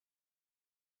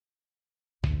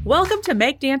Welcome to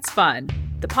Make Dance Fun,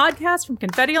 the podcast from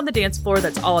Confetti on the Dance Floor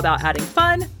that's all about adding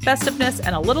fun, festiveness,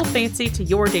 and a little fancy to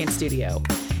your dance studio.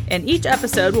 In each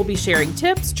episode, we'll be sharing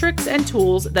tips, tricks, and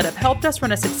tools that have helped us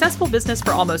run a successful business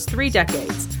for almost 3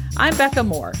 decades. I'm Becca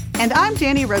Moore. And I'm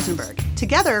Danny Rosenberg.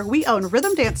 Together, we own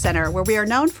Rhythm Dance Center, where we are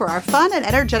known for our fun and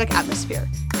energetic atmosphere.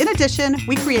 In addition,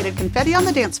 we created Confetti on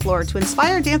the Dance Floor to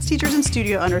inspire dance teachers and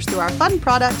studio owners through our fun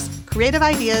products, creative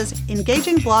ideas,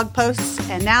 engaging blog posts,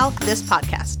 and now this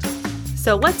podcast.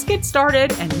 So let's get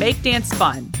started and make dance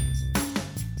fun.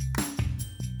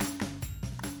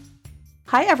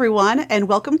 Hi, everyone, and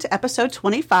welcome to episode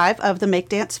 25 of the Make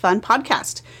Dance Fun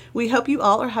podcast. We hope you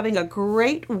all are having a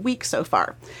great week so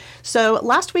far. So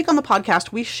last week on the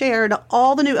podcast, we shared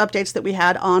all the new updates that we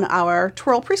had on our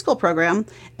Twirl preschool program,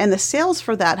 and the sales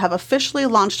for that have officially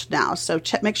launched now. So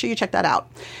make sure you check that out.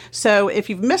 So if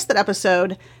you've missed that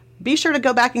episode, be sure to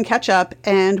go back and catch up,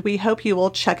 and we hope you will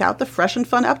check out the fresh and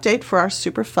fun update for our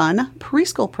super fun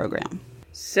preschool program.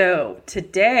 So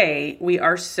today we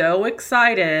are so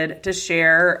excited to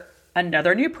share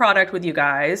another new product with you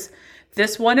guys.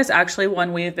 This one is actually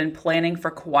one we've been planning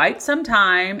for quite some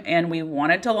time, and we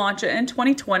wanted to launch it in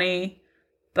 2020,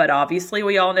 but obviously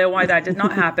we all know why that did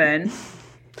not happen.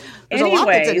 There's a lot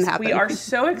that didn't happen. We are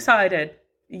so excited.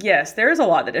 Yes, there is a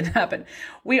lot that didn't happen.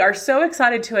 We are so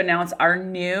excited to announce our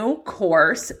new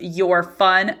course, Your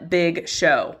Fun Big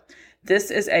Show.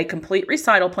 This is a complete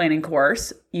recital planning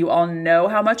course. You all know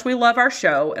how much we love our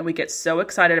show, and we get so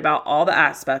excited about all the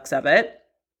aspects of it.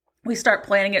 We start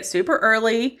planning it super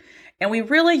early, and we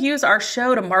really use our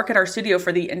show to market our studio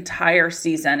for the entire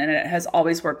season, and it has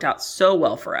always worked out so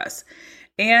well for us.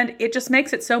 And it just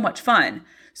makes it so much fun.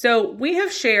 So we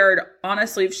have shared,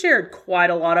 honestly, we've shared quite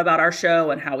a lot about our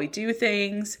show and how we do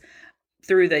things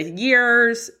through the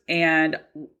years. And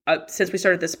since we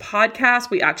started this podcast,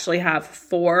 we actually have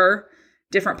 4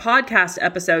 different podcast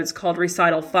episodes called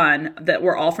Recital Fun that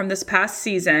were all from this past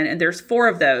season. And there's 4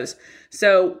 of those.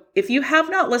 So if you have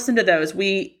not listened to those,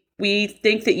 we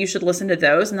think that you should listen to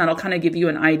those, and that'll kind of give you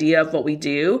an idea of what we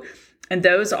do. And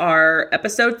those are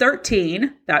episode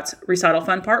 13, that's Recital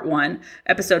Fun Part 1.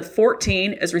 Episode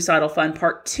 14 is Recital Fun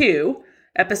Part 2.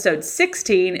 Episode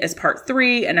 16 is Part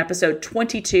 3. And episode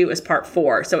 22 is Part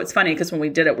 4. So it's funny because when we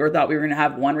did it, we thought we were going to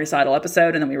have one recital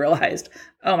episode. And then we realized,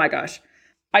 oh my gosh,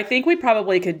 I think we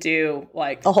probably could do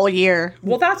like a whole year.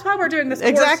 Well, that's why we're doing this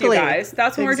course, you guys.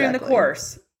 That's why we're doing the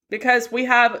course, because we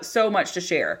have so much to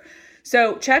share.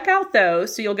 So check out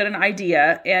those so you'll get an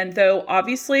idea. And though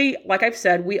obviously, like I've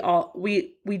said,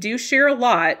 we do share a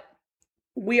lot.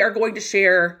 We are going to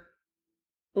share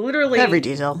literally every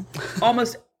detail,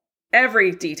 almost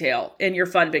every detail in Your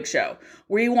Fun Big Show.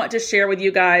 We want to share with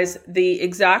you guys the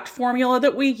exact formula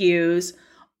that we use,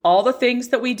 all the things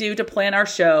that we do to plan our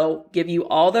show, give you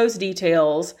all those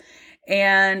details.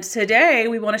 And today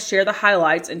we want to share the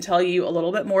highlights and tell you a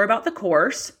little bit more about the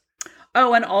course.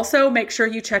 Oh, and also make sure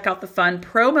you check out the fun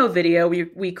promo video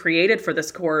we created for this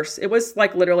course. It was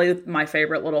like literally my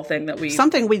favorite little thing that we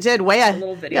did way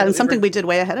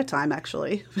ahead of time,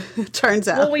 actually. It turns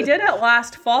out. Well, we did it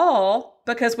last fall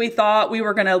because we thought we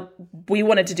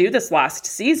wanted to do this last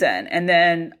season. And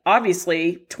then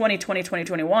obviously 2020,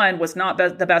 2021 was not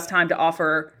the best time to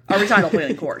offer a recital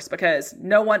planning course because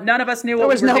none of us knew what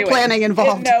we were doing. There was no planning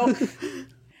involved.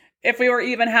 If we were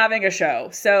even having a show.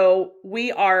 So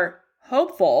we are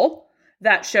hopeful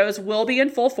that shows will be in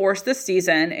full force this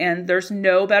season, and there's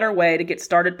no better way to get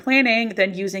started planning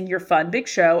than using Your Fun Big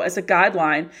Show as a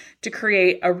guideline to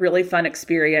create a really fun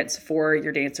experience for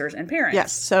your dancers and parents.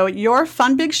 Yes, so Your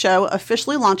Fun Big Show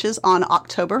officially launches on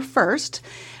October 1st,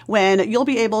 when you'll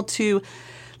be able to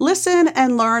listen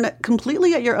and learn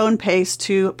completely at your own pace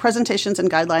to presentations and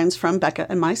guidelines from Becca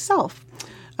and myself.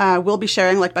 We'll be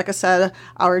sharing, like Becca said,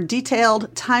 our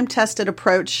detailed, time-tested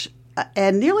approach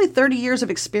and nearly 30 years of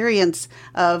experience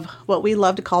of what we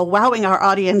love to call wowing our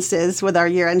audiences with our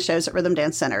year-end shows at Rhythm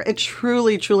Dance Center. It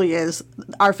truly, truly is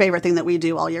our favorite thing that we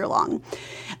do all year long.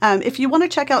 If you want to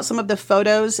check out some of the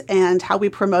photos and how we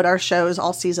promote our shows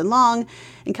all season long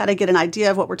and kind of get an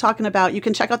idea of what we're talking about, you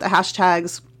can check out the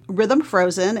hashtags Rhythm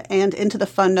Frozen and Into the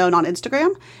Fun Known on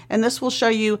Instagram. And this will show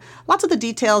you lots of the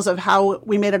details of how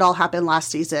we made it all happen last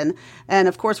season. And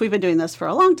of course, we've been doing this for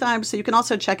a long time. So you can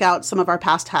also check out some of our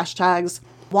past hashtags: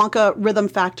 Wonka Rhythm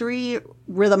Factory,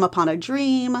 Rhythm Upon a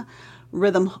Dream,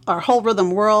 our whole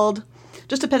Rhythm World.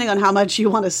 Just depending on how much you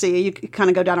want to see, you can kind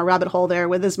of go down a rabbit hole there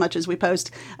with as much as we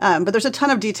post. But there's a ton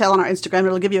of detail on our Instagram.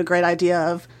 It'll give you a great idea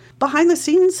of behind the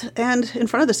scenes and in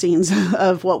front of the scenes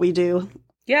of what we do.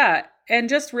 Yeah. And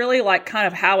just really like kind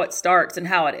of how it starts and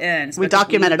how it ends. We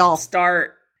document it all.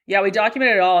 Yeah, we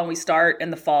document it all and we start in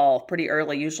the fall pretty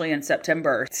early, usually in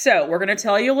September. So we're going to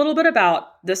tell you a little bit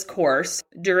about this course.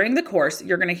 During the course,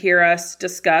 you're going to hear us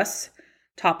discuss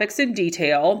topics in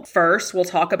detail. First, we'll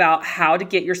talk about how to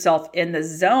get yourself in the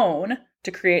zone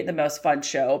to create the most fun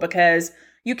show, because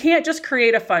you can't just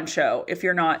create a fun show if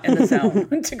you're not in the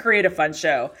zone to create a fun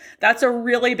show. That's a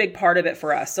really big part of it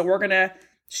for us. So we're going to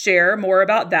share more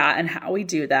about that and how we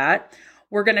do that.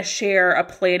 We're going to share a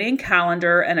planning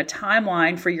calendar and a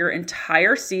timeline for your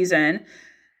entire season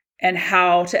and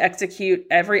how to execute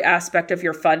every aspect of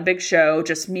your fun big show,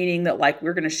 just meaning that like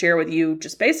we're going to share with you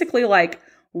just basically like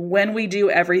when we do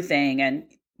everything, and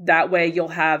that way you'll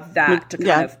have that to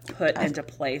kind of put into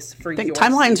place for your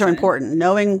timelines season. Are important.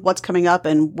 Knowing what's coming up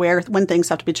and when things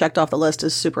have to be checked off the list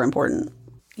is super important.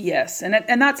 Yes, and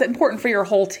that's important for your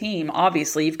whole team.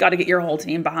 Obviously, you've got to get your whole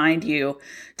team behind you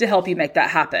to help you make that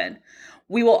happen.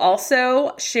 We will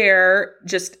also share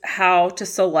just how to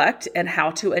select and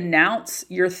how to announce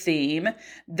your theme,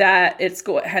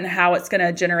 and how it's going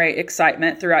to generate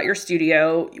excitement throughout your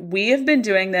studio. We have been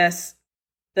doing this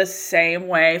the same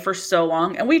way for so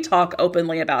long, and we talk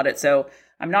openly about it. So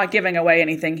I'm not giving away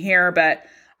anything here, but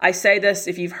I say this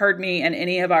if you've heard me in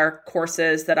any of our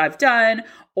courses that I've done,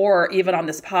 or even on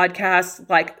this podcast,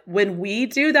 like when we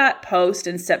do that post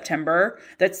in September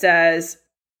that says,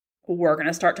 we're going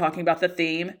to start talking about the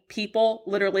theme, people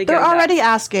literally They're already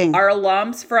asking. Our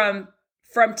alums from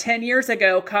 10 years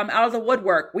ago come out of the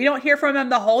woodwork. We don't hear from them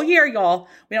the whole year, y'all.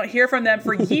 We don't hear from them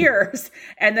for years.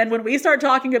 And then when we start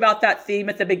talking about that theme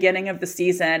at the beginning of the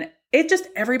season,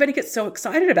 everybody gets so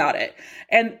excited about it.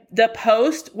 And the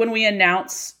post, when we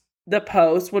announce the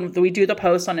post, when we do the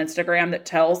post on Instagram that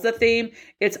tells the theme,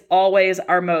 it's always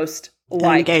our most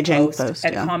liked post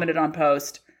and commented on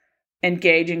post.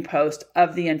 Engaging post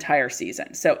of the entire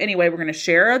season. So anyway, we're going to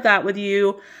share that with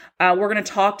you. We're going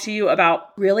to talk to you about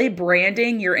really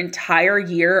branding your entire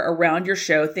year around your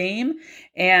show theme.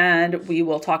 And we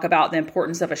will talk about the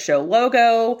importance of a show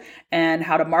logo and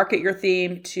how to market your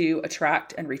theme to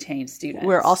attract and retain students.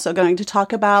 We're also going to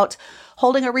talk about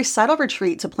holding a recital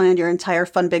retreat to plan your entire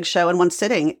fun big show in one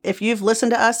sitting. If you've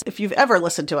listened to us, if you've ever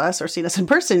listened to us or seen us in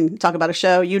person talk about a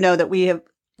show, you know that we have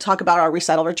talk about our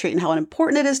recital retreat and how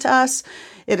important it is to us.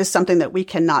 It is something that we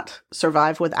cannot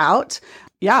survive without.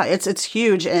 Yeah, it's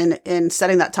huge in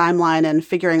setting that timeline and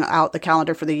figuring out the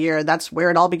calendar for the year. That's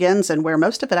where it all begins and where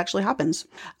most of it actually happens.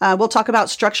 We'll talk about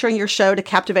structuring your show to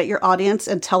captivate your audience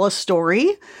and tell a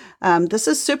story. This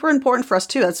is super important for us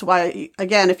too. That's why,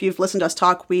 again, if you've listened to us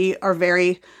talk, we are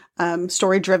very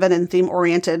story-driven and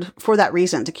theme-oriented for that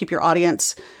reason, to keep your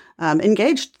audience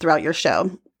engaged throughout your show.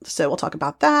 So we'll talk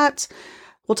about that.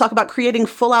 We'll talk about creating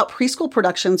full-out preschool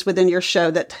productions within your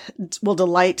show that will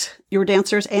delight your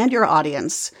dancers and your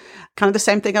audience. Kind of the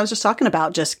same thing I was just talking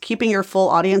about, just keeping your full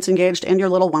audience engaged and your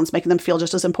little ones, making them feel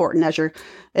just as important as your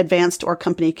advanced or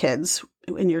company kids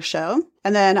in your show.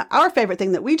 And then our favorite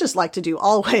thing that we just like to do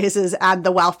always is add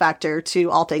the wow factor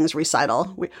to all things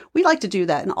recital. We like to do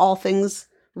that in all things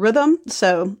rhythm.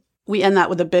 So we end that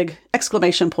with a big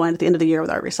exclamation point at the end of the year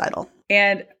with our recital.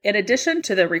 And in addition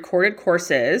to the recorded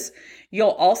courses, you'll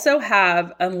also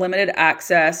have unlimited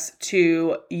access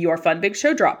to your Fun Big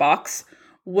Show Dropbox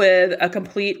with a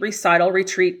complete recital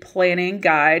retreat planning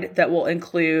guide that will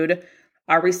include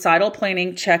our recital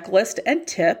planning checklist and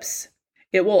tips.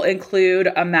 It will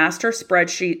include a master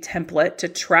spreadsheet template to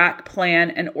track,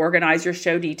 plan, and organize your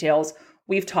show details.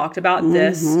 We've talked about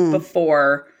this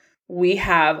before. We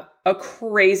have a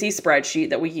crazy spreadsheet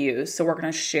that we use. So we're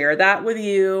going to share that with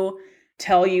you.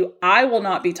 Tell you, I will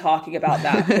not be talking about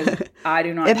that because I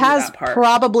do not do that part. It has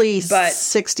probably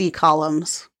 60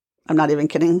 columns. I'm not even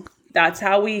kidding. That's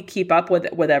how we keep up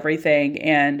with everything.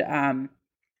 And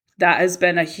that has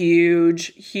been a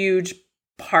huge, huge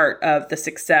part of the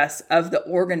success of the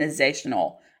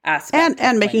organizational aspect.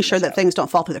 And making sure that things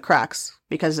don't fall through the cracks,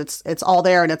 because it's all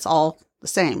there and it's all the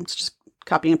same. It's just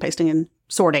copying and pasting and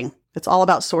sorting. It's all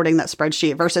about sorting that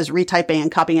spreadsheet versus retyping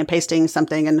and copying and pasting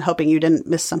something and hoping you didn't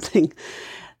miss something.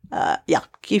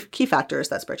 Key factor is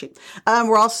that spreadsheet.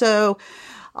 We're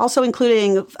also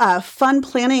including fun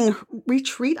planning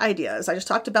retreat ideas. I just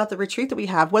talked about the retreat that we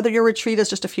have, whether your retreat is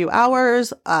just a few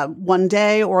hours, one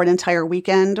day, or an entire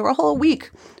weekend, or a whole week.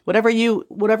 Whatever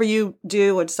you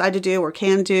do or decide to do or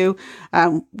can do,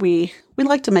 we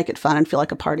like to make it fun and feel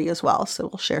like a party as well. So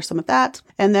we'll share some of that.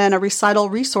 And then a recital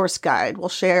resource guide. We'll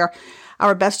share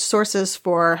our best sources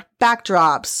for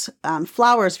backdrops,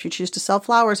 flowers if you choose to sell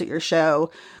flowers at your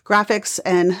show, graphics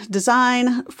and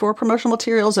design for promotional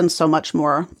materials, and so much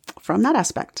more from that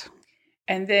aspect.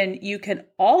 And then you can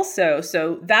also,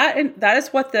 so that is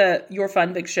what your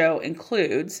Fun Big Show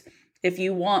includes. If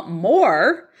you want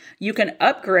more, you can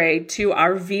upgrade to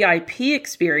our VIP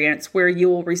experience where you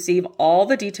will receive all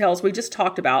the details we just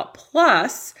talked about.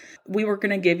 Plus, we were going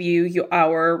to give you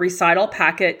our recital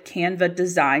packet Canva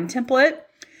design template.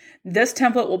 This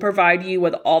template will provide you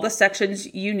with all the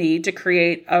sections you need to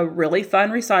create a really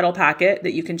fun recital packet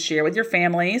that you can share with your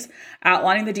families,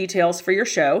 outlining the details for your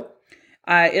show.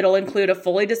 It'll include a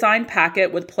fully designed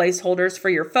packet with placeholders for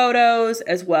your photos,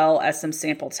 as well as some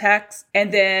sample text.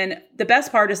 And then the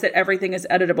best part is that everything is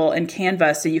editable in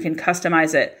Canva, so you can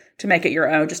customize it to make it your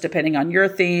own, just depending on your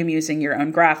theme, using your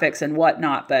own graphics and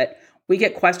whatnot. But we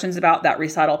get questions about that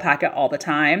recital packet all the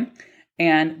time.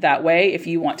 And that way, if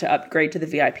you want to upgrade to the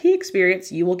VIP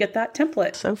experience, you will get that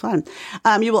template. So fun.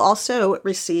 You will also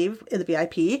receive in the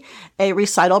VIP a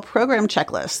recital program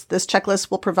checklist. This checklist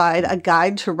will provide a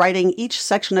guide to writing each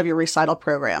section of your recital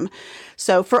program.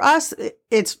 So for us,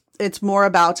 it's more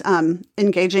about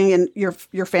engaging in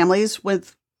your families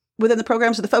within the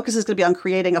program. So the focus is going to be on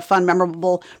creating a fun,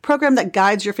 memorable program that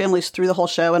guides your families through the whole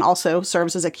show and also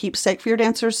serves as a keepsake for your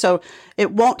dancers. So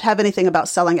it won't have anything about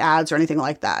selling ads or anything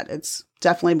like that. It's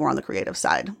definitely more on the creative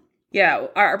side. Yeah,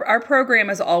 our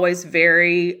program is always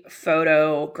very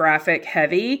photographic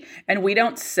heavy, and we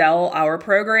don't sell our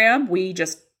program.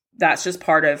 That's just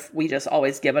part of, we just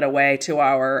always give it away to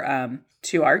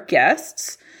our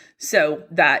guests. So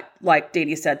that, like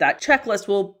Danny said, that checklist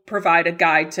will provide a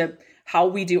guide to how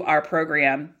we do our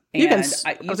program. And you can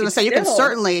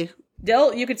certainly.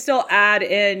 You could still add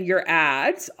in your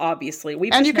ads, obviously.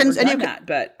 We've never done that,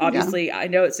 but obviously I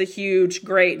know it's a huge,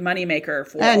 great moneymaker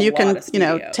for and you can,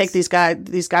 studios. take these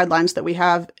guidelines that we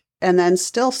have and then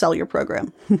still sell your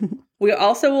program. We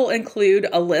also will include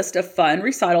a list of fun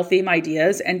recital theme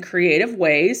ideas and creative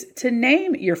ways to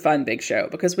name your fun big show,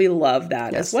 because we love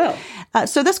that as well.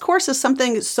 So this course is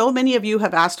something so many of you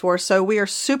have asked for. So we are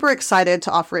super excited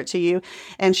to offer it to you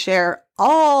and share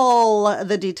all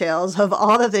the details of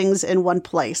all the things in one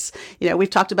place. We've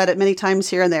talked about it many times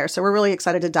here and there, so we're really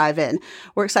excited to dive in.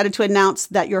 We're excited to announce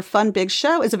that your Fun Big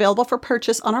Show is available for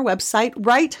purchase on our website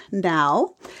right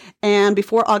now. And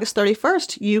before August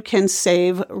 31st, you can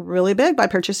save really big by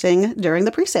purchasing during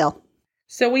the pre-sale.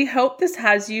 So we hope this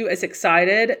has you as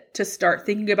excited to start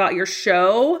thinking about your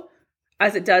show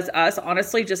as it does us.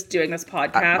 Honestly, just doing this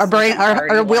podcast.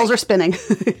 Our wheels are spinning.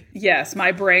 Yes,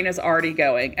 my brain is already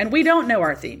going. And we don't know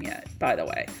our theme yet, by the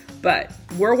way, but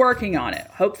we're working on it.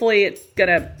 Hopefully it's going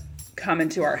to come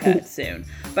into our head soon.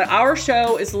 But our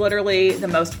show is literally the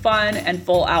most fun and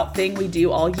full out thing we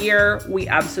do all year. We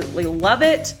absolutely love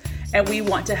it. And we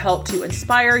want to help to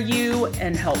inspire you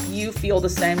and help you feel the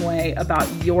same way about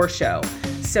your show.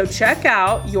 So check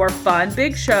out your Fun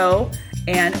Big Show.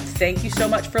 And thank you so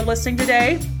much for listening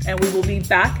today. And we will be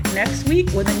back next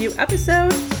week with a new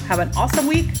episode. Have an awesome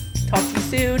week. Talk to you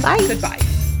soon. Bye. Goodbye.